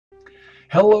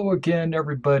Hello again,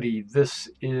 everybody. This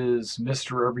is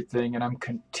Mr. Everything, and I'm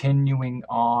continuing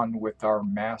on with our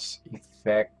Mass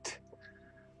Effect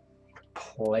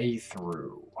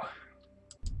playthrough.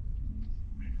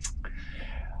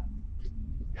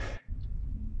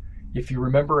 If you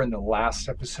remember in the last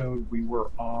episode, we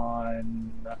were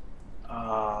on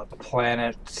the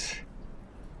planet.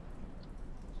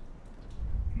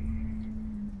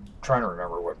 Trying to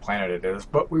remember what planet it is,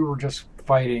 but we were just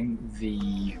fighting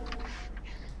the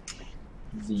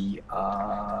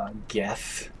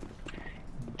Geth.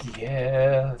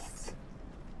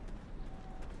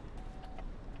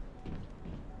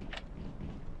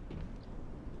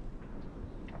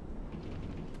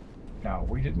 Now,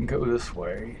 we didn't go this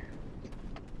way.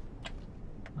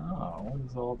 Oh, what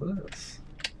is all this?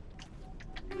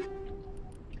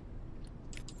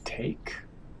 Take.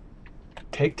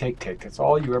 Take. That's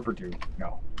all you ever do.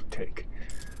 No, take.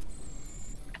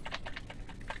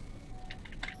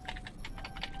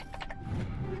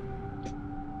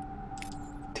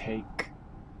 Take.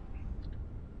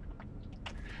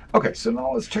 Okay, so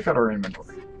now let's check out our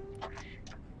inventory.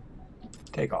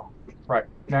 Take all. Right,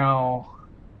 now...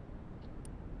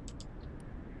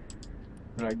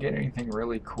 Did I get anything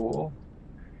really cool?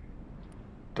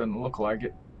 Doesn't look like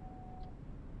it.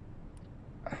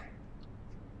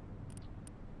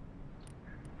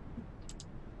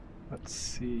 Let's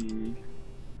see.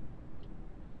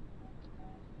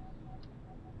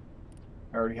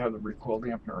 I already have the recoil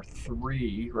dampener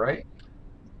 3, right?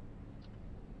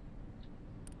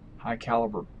 High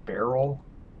caliber barrel.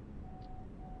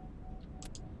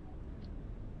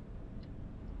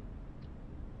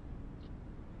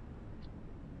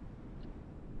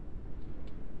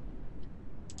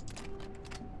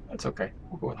 That's okay.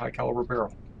 We'll go with high caliber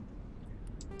barrel.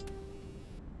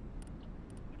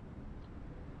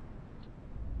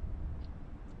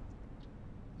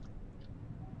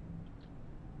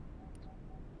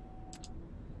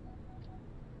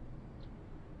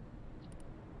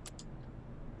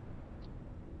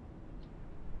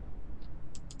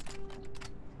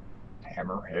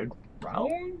 Hammerhead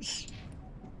rounds.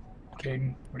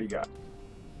 Caden, what do you got?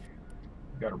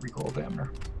 You got a recoil dampener.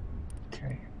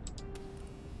 Okay.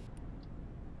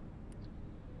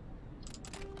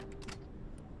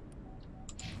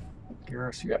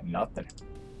 Garrus, you got nothing.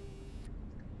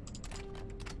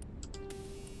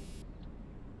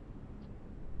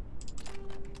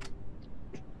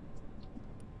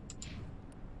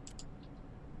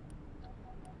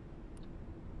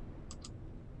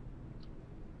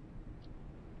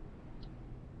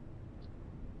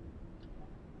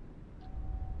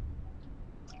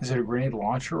 Is it a grenade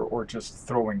launcher or just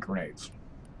throwing grenades?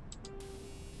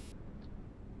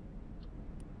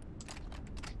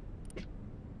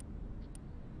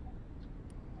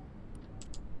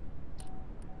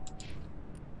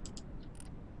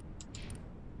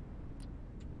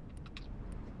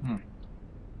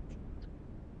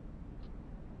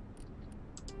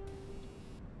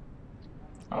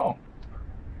 Oh.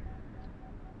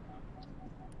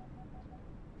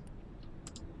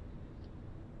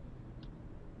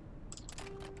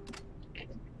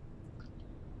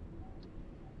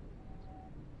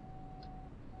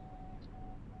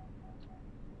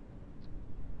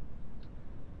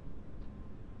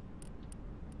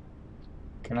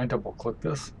 Can I double click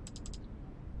this?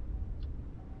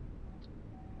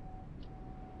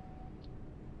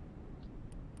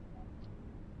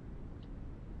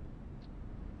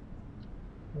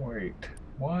 Wait,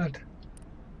 what?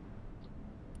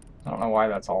 I don't know why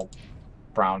that's all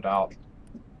browned out.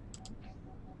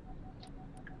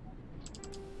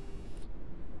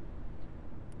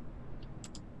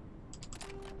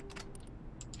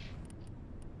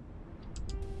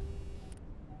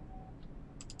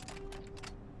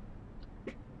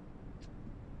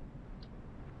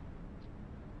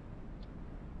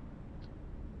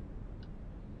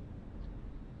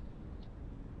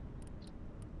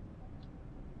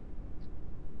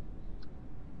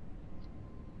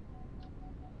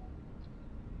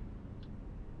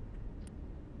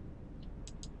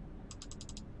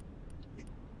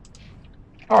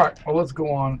 Alright, well let's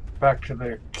go on back to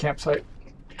the campsite,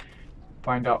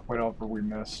 find out whatever we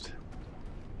missed.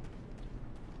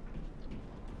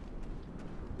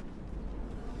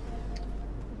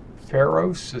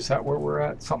 Pharos, is that where we're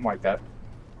at? Something like that.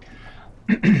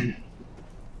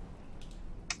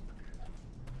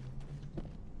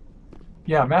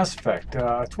 Yeah, Mass Effect.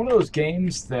 It's one of those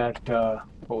games that...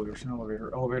 oh, there's an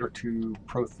elevator. Elevator to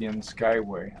Prothean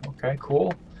Skyway. Okay,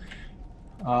 cool.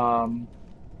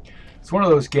 It's one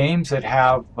of those games that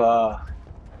have a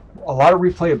lot of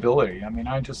replayability. I mean,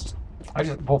 I just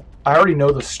Well, I already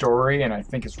know the story and I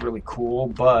think it's really cool,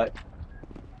 but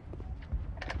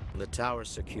The tower's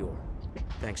secure.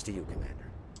 Thanks to you, Commander.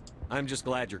 I'm just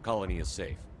glad your colony is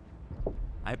safe.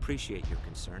 I appreciate your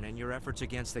concern and your efforts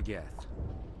against the Geth.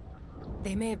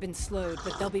 They may have been slowed,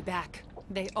 but they'll be back.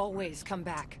 They always come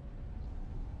back.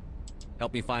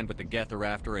 Help me find what the Geth are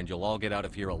after and you'll all get out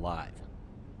of here alive.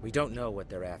 We don't know what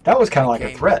they're after. that was kind of They like a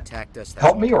came, threat. attacked us, that's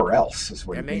Help all me we or know. else, is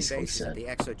what Their he main basically base is at said. the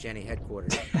Exogeny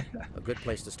headquarters. A good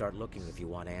place to start looking if you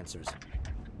want answers.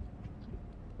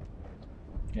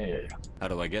 Yeah. How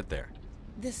do I get there?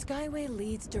 The Skyway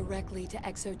leads directly to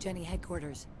Exogeny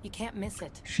headquarters. You can't miss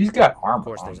it. She's got armor Of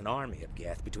course, on. there's an army of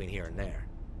Geth between here and there.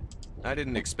 I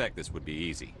didn't expect this would be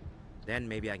easy. Then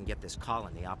maybe I can get this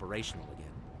colony operational again.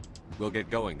 We'll get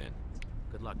going then.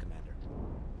 Good luck, Commander.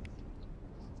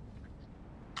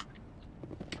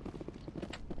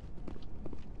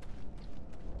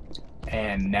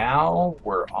 And now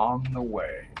we're on the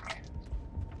way.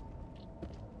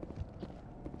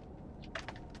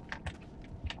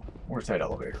 Where's that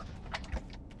elevator?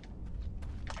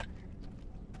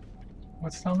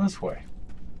 What's down this way?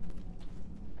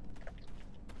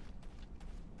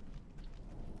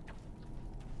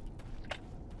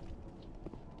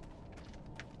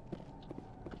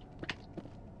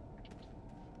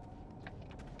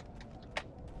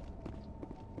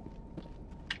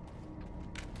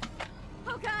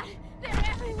 Oh god, they're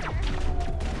everywhere!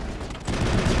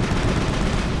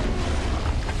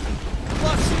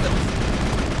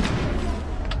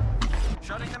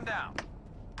 Shutting them down.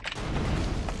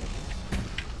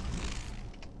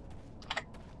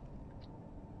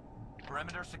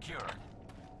 Perimeter secured.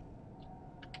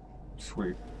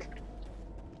 Sweet.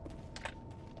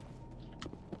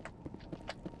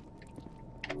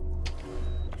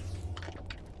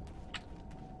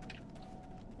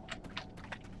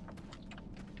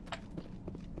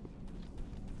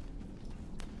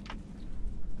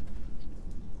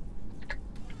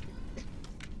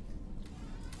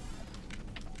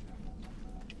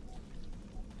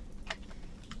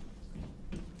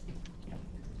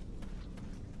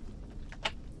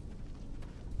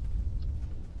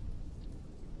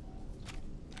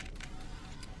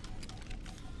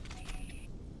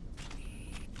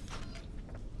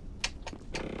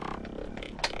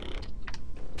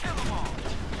 Kill them all.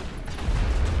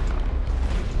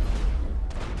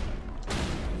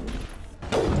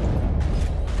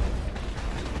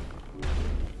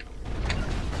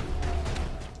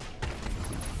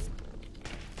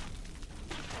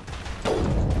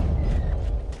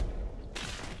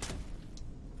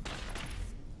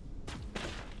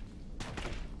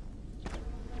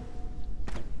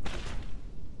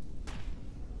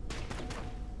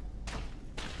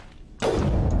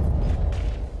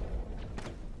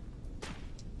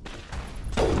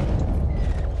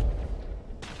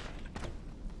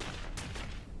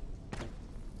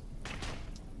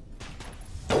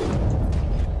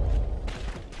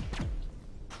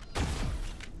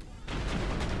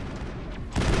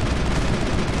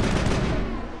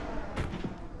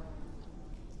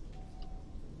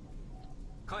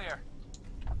 Clear.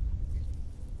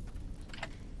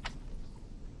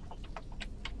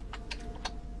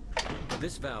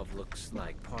 This valve looks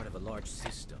like part of a large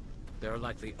system. There are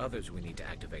likely others we need to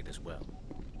activate as well.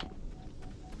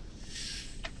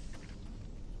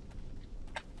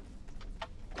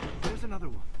 There's another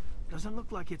one. Doesn't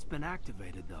look like it's been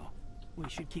activated, though. We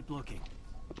should keep looking.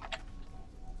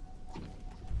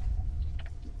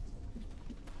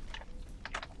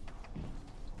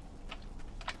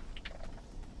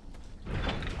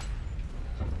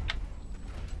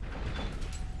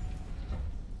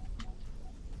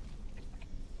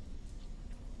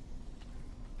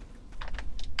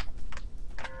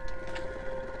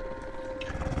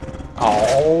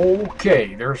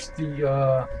 Okay, there's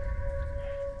the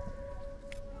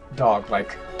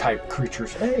dog-like type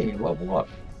creatures. Hey, level up.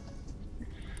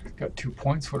 Got 2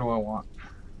 points. What do I want?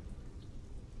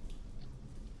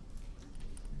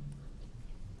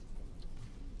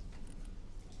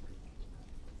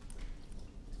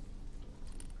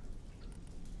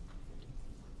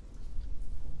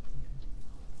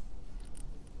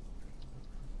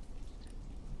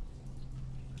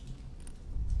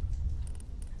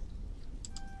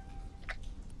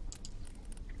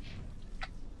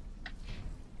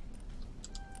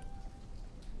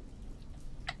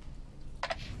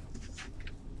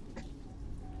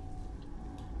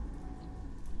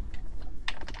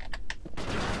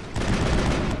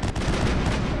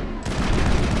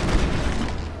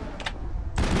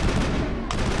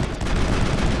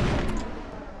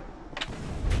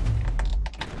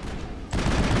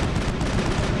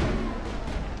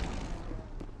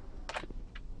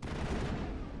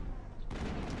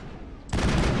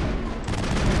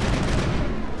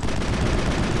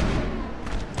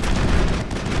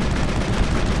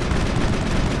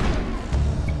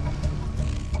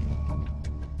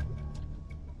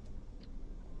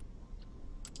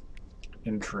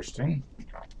 Interesting.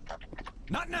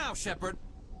 Not now, Shepard.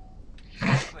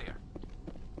 Clear.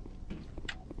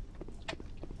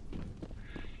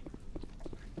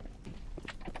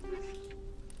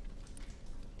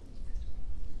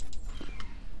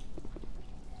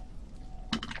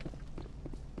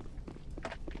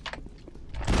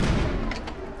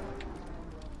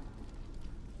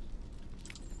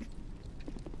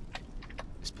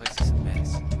 This place is a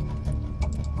mess.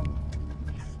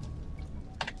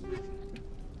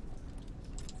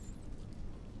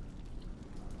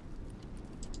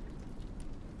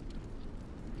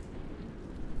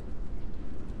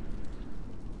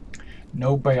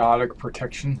 No biotic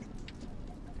protection,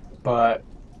 but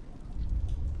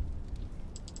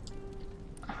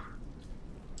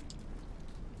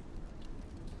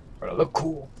I look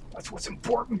cool. That's what's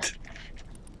important.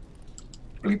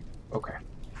 Bleep. Okay.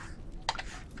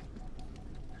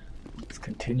 Let's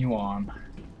continue on.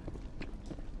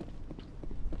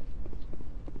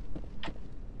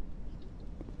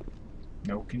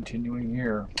 No continuing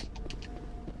here.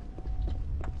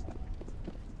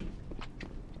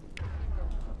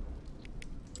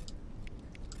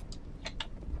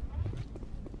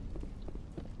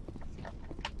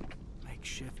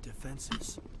 Makeshift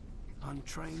defenses.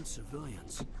 Untrained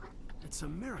civilians. It's a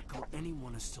miracle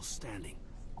anyone is still standing.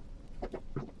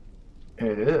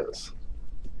 It is.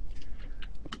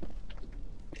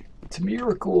 It's a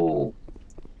miracle.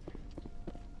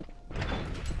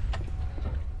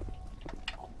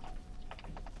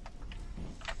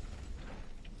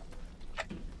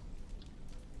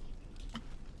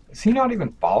 Is he not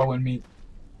even following me?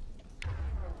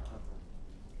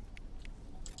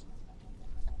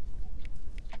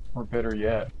 Or better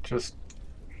yet, just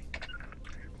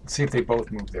let's see if they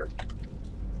both move there.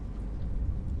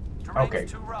 Okay.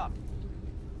 Too rough.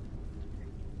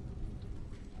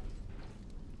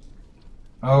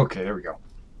 Okay, there we go.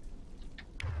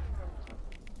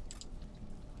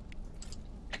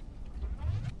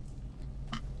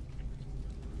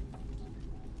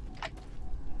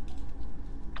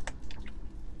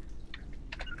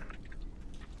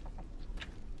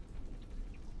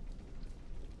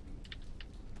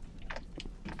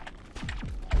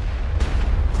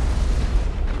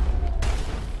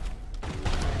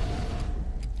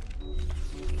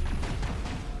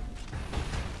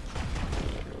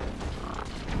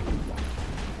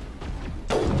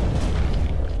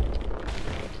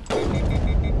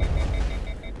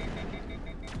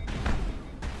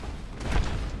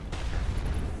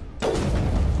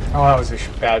 Oh, that was a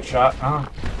bad shot, huh?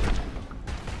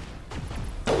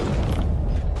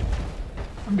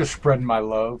 I'm just spreading my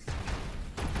love.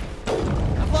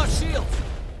 I've lost shields.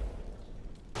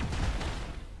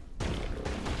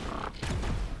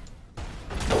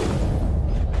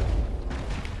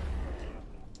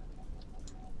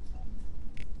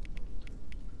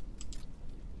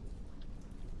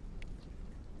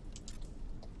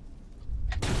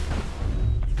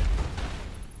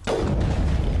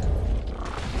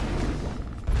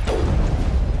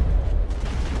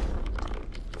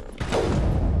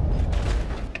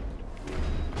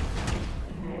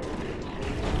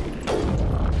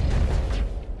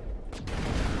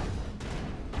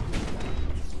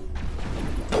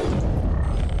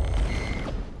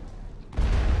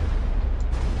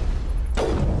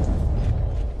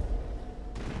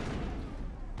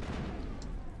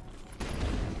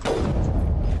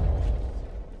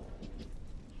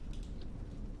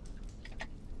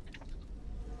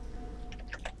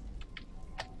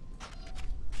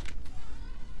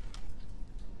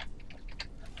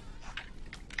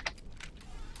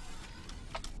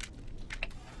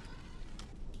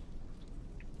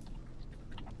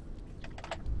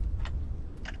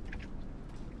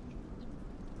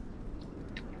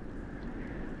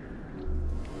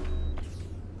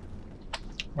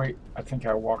 Wait, I think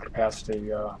I walked past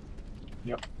a,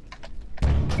 yep.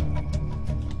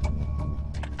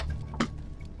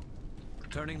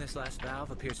 Turning this last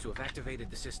valve appears to have activated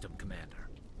the system, Commander.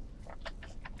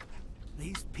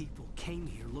 These people came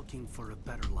here looking for a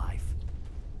better life.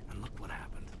 And look what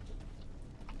happened.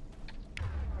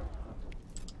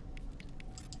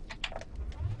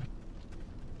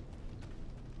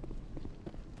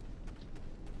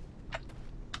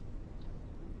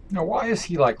 Now, why is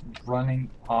he, like, running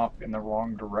off in the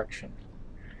wrong direction?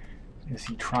 Is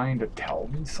he trying to tell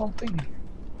me something?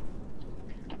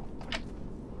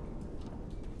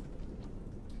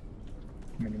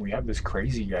 I mean, we have this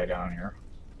crazy guy down here.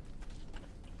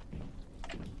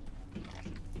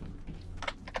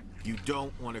 You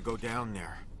don't want to go down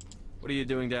there. What are you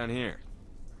doing down here?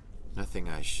 Nothing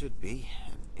I should be,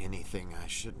 and anything I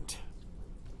shouldn't.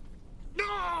 No!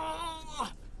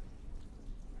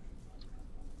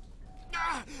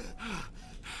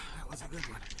 good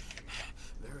one.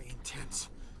 Very intense.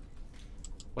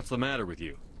 What's the matter with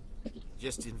you?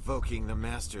 Just invoking the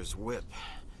Master's whip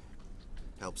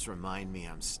helps remind me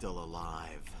I'm still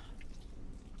alive.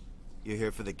 You're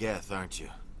here for the Geth, aren't you?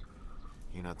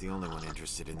 You're not the only one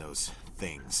interested in those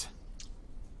things.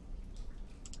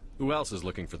 Who else is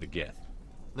looking for the Geth?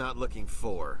 Not looking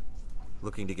for,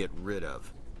 looking to get rid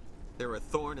of. They're a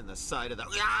thorn in the side of the...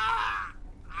 Ah!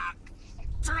 Ah!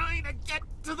 Trying to get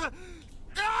to the...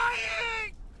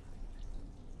 Dying!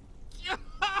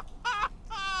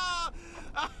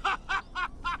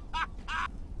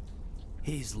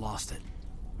 He's lost it.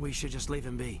 We should just leave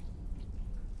him be.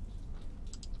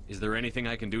 Is there anything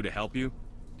I can do to help you?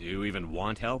 Do you even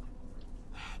want help?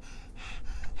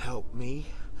 Help me?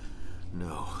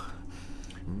 No.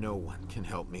 No one can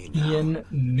help me now. Ian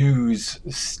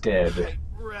Newstead.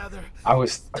 Rather I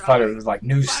thought it was like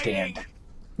newsstand.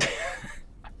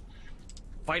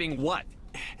 Fighting what?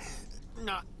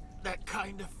 not that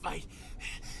kind of fight.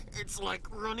 It's like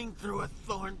running through a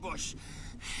thorn bush.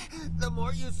 The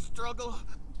more you struggle,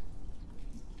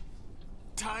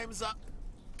 time's up.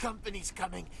 Company's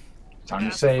coming. Time to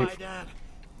Ask save. my dad.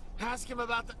 Ask him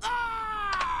about the...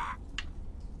 Ah!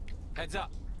 Heads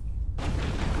up.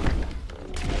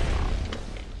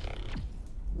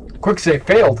 Quick save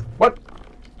failed. What?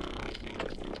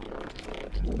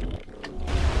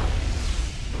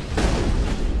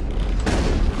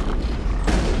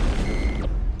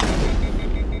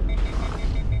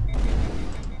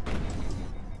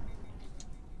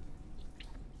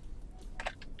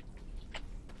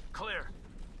 Clear.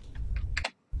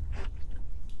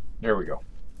 There we go.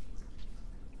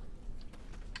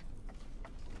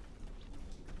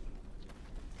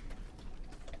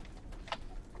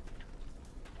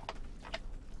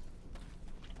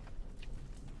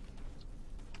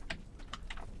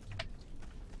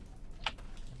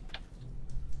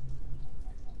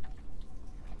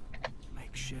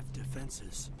 Makeshift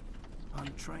defenses.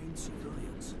 Untrained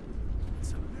civilians.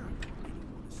 It's a miracle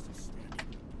anyone is still standing.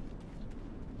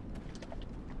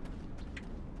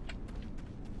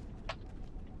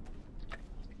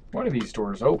 One of these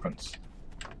doors opens.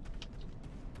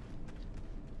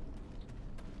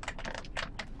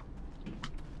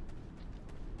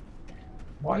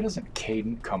 Why doesn't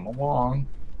Caden come along?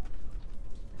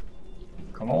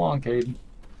 Come along, Caden.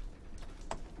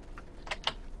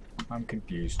 I'm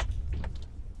confused.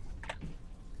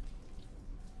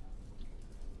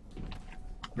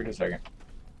 Wait a second.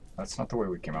 That's not the way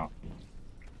we came out.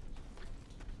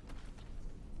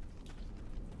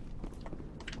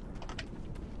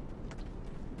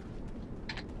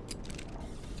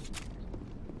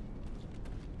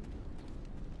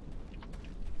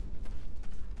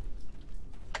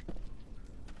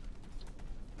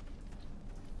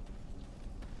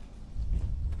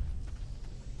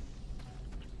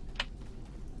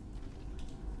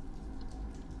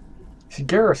 See,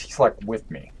 Garrus, he's like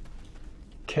with me.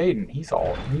 Caden, he's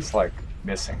like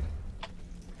missing.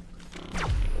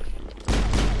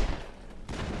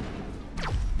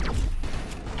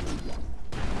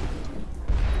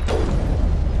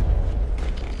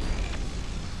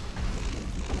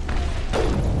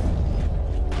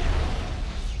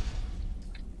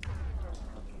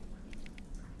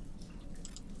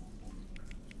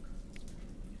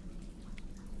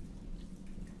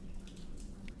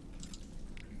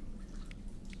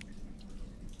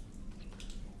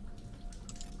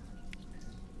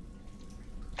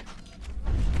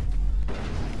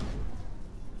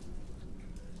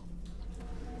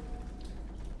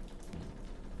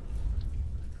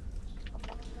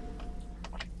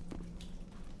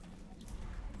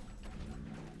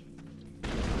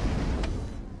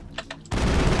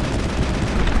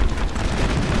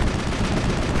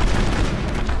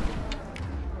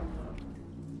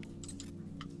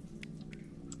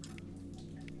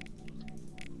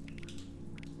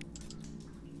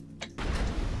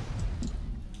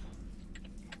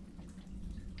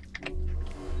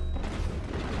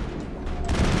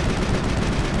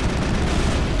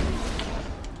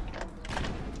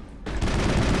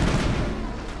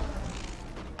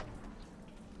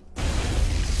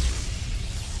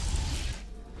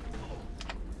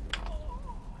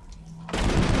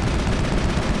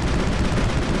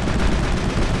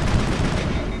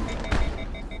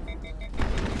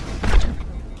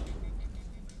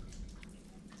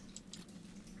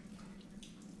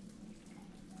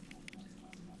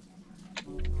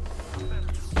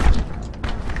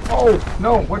 Oh,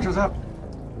 no, what just happened?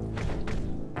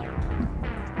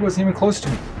 He wasn't even close to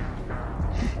me.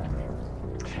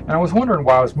 And I was wondering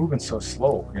why I was moving so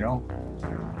slow, you know?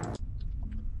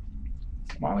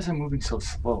 Why was I moving so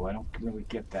slow? I don't really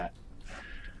get that.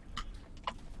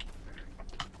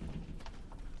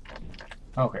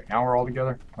 Okay, now we're all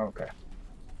together? Okay.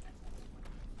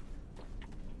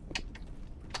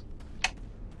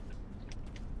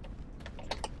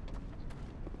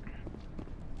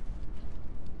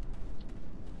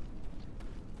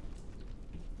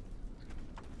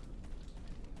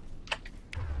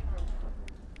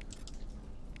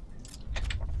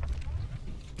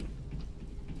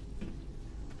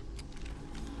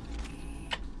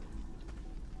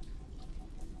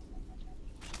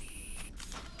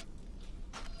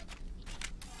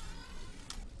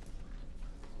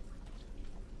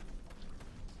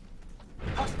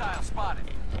 Hostile spotted.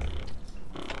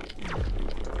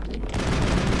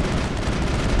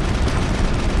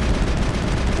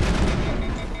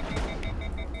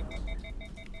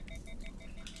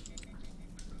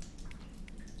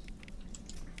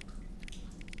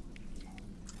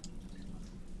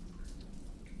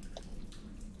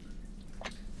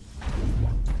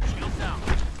 Shield down.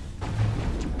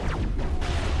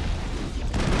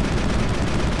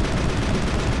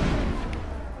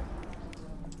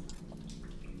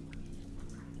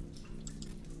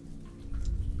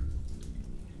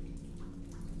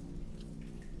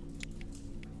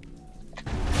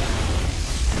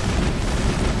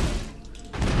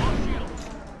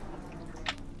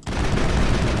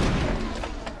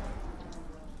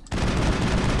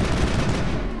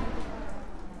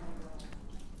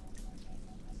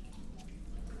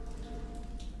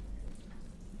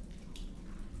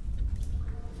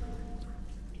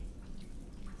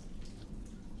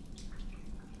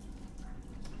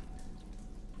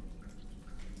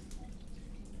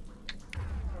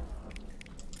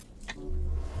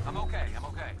 I'm okay, I'm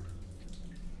okay.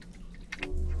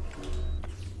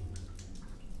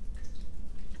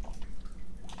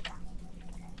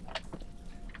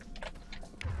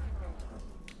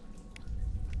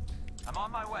 I'm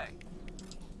on my way.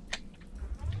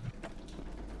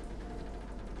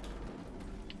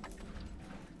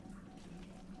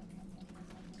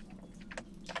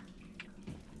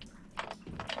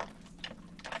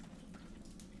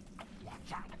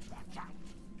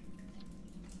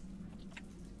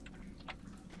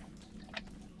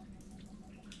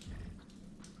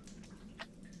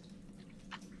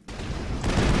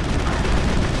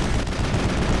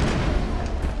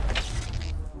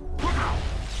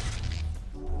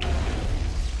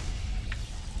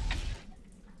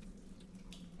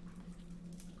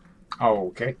 Oh,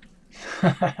 okay.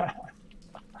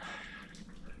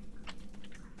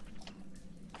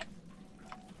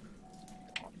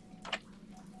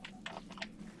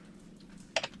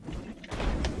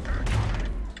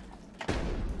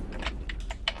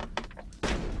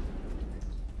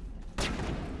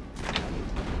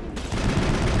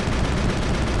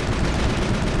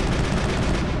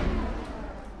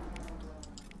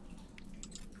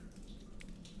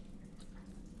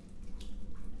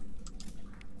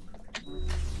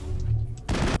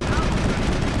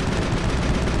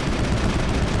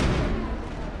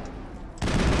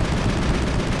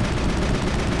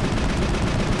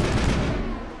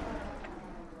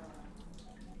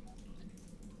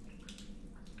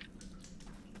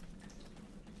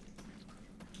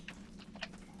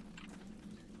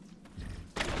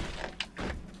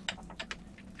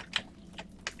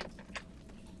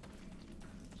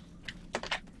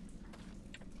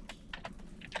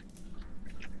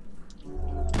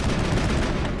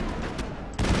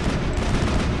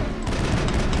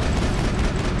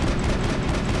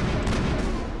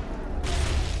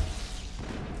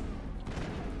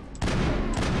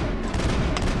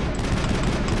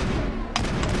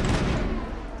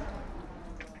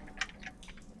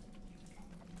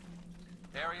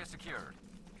 Area secured.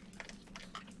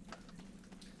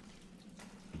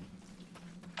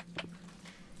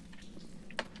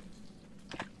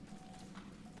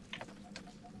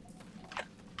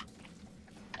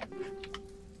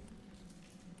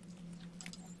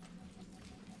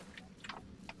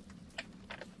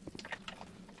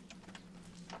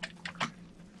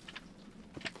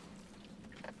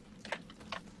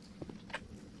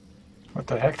 What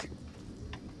the heck?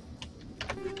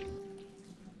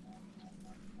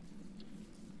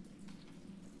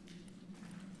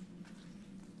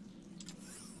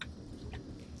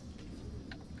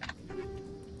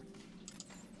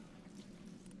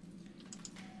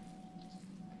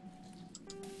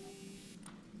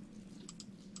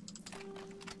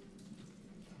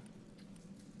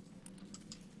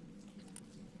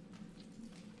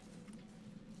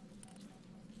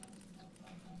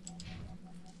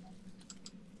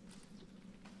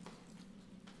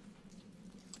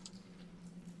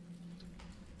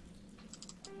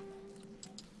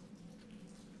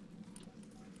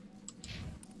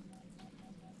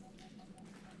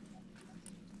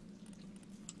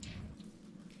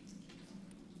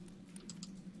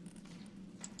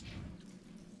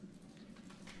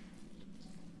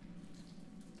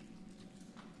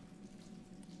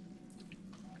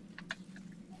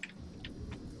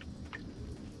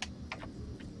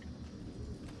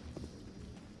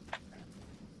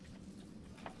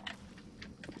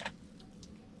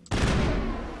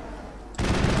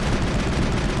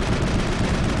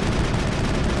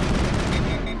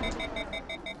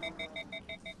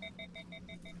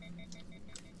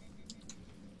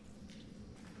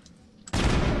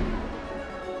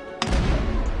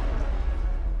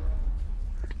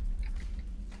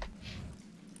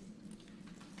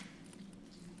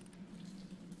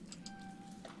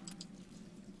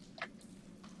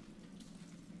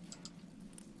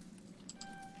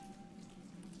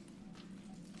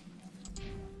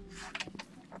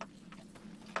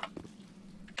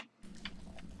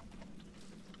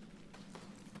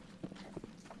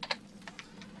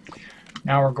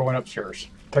 Now we're going upstairs.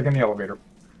 Taking the elevator.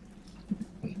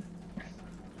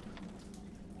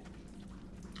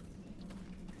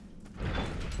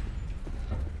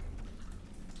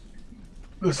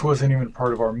 This wasn't even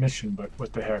part of our mission, but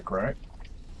what the heck, right?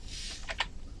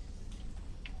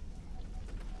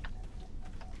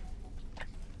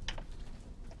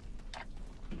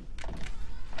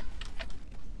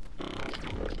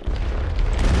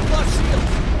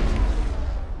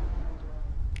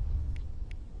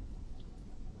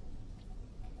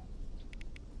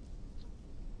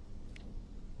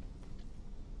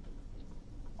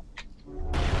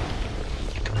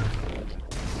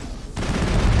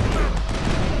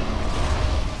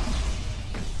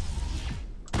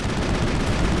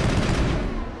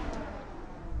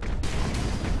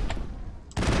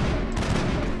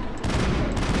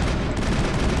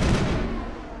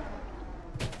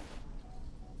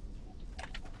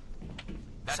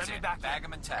 That's it. Bag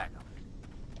 'em and tag 'em.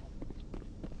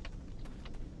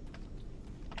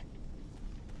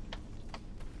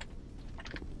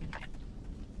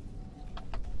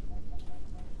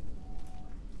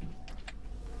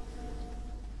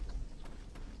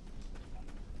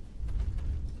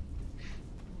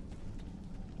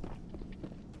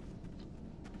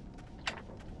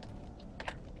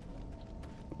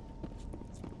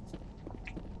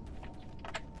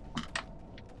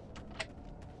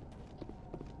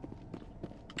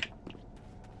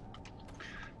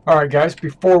 Alright guys,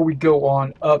 before we go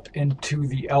on up into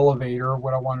the elevator,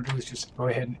 what I want to do is just go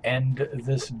ahead and end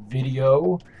this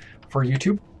video for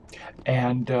YouTube.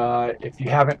 And if you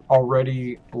haven't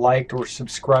already liked or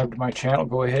subscribed to my channel,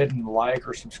 go ahead and like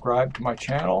or subscribe to my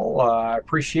channel. I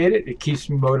appreciate it. It keeps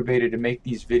me motivated to make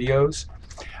these videos.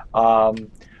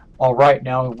 Alright,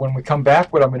 now when we come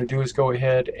back, what I'm going to do is go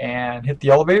ahead and hit the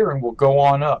elevator and we'll go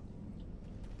on up.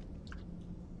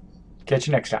 Catch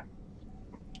you next time.